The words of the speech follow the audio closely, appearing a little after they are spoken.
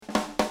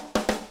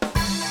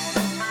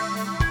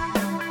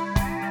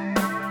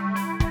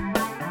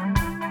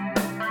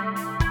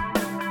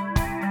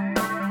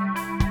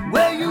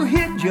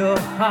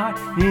heart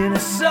in a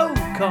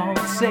so-called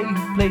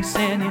safe place,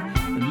 and you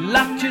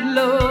locked your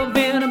love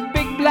in a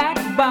big black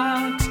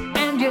box,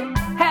 and you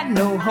had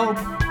no hope,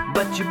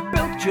 but you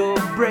built your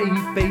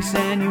brave face,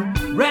 and you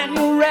ran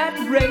your rat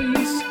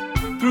race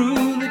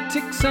through the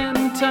ticks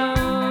and talks.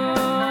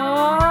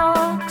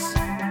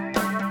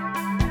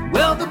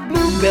 Well, the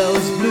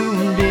bluebells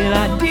bloomed in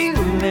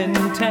ideal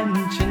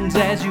intentions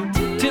as you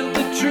tilled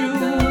the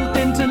truth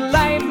into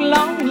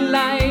lifelong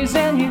lies,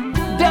 and you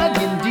dug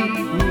in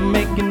deep,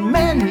 making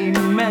many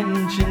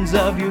mentions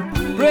of your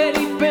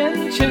pretty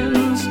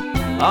pensions,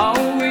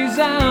 always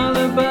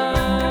alibis.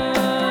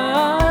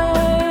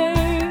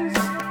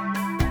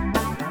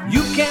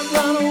 You can't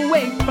run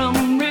away from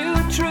real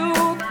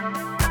truth,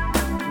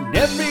 and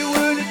every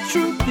word of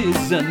truth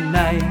is a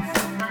knife.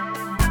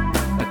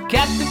 A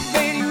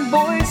captivating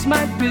voice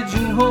might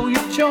pigeonhole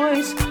your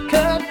choice.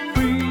 Cut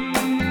free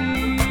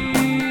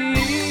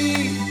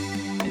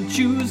and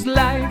choose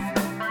life.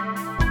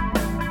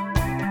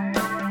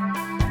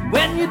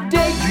 When your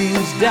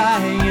daydreams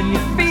die and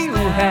you feel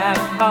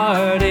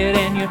half-hearted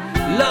and your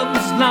love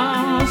is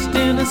lost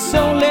in a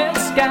soulless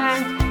sky,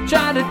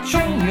 try to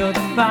train your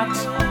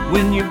thoughts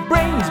when your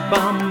brain's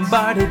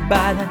bombarded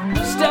by the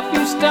stuff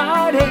you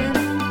started.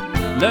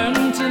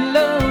 Learn to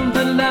love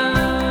the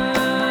light.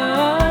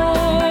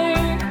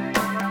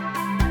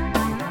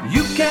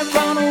 You can't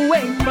run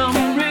away from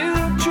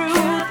real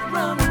truth,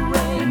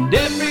 and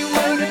every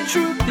word of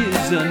truth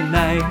is a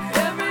knife.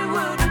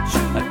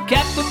 A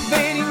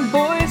captivating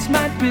voice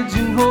might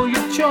pigeonhole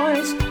your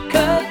choice.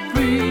 Cut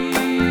free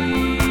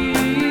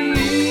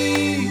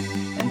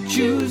and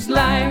choose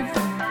life.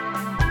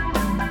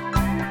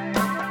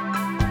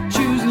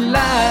 Choose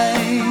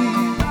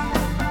life.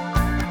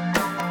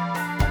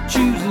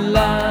 Choose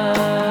life.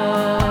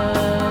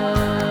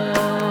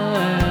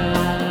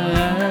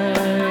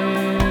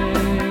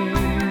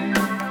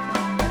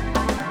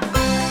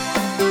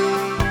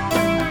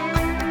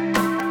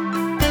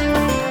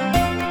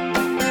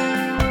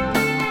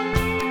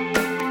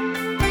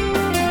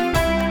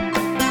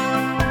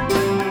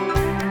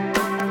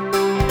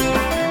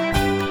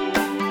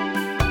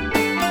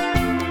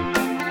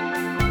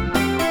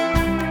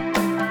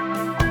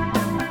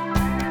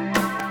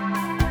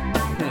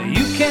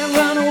 You can't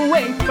run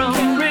away from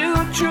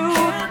real truth,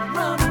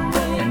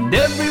 and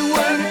every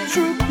word of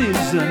truth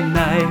is a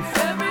knife.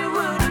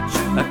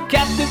 A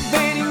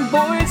captivating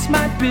voice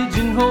might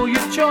pigeonhole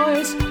your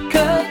choice.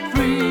 Cut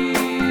free.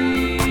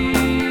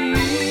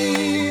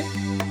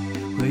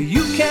 Well,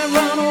 you can't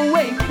run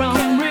away from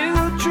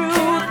real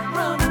truth,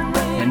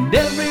 and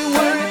every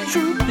word of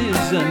truth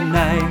is a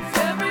knife.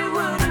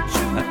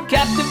 A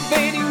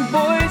captivating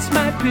voice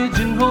might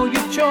pigeonhole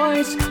your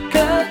choice.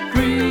 Cut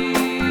free.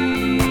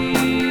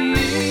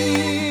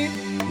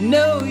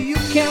 No, you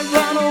can't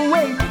run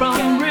away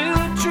from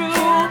real truth,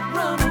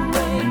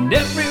 and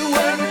every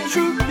word of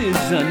truth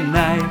is a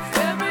knife.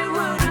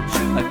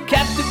 A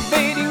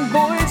captivating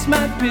voice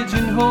might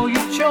pigeonhole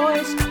your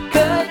choice.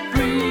 Cut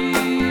free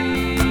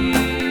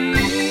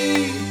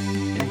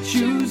and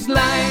choose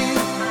life.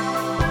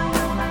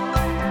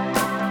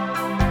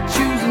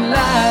 Choose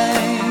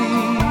life.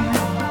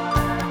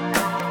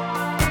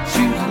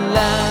 Choose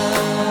life.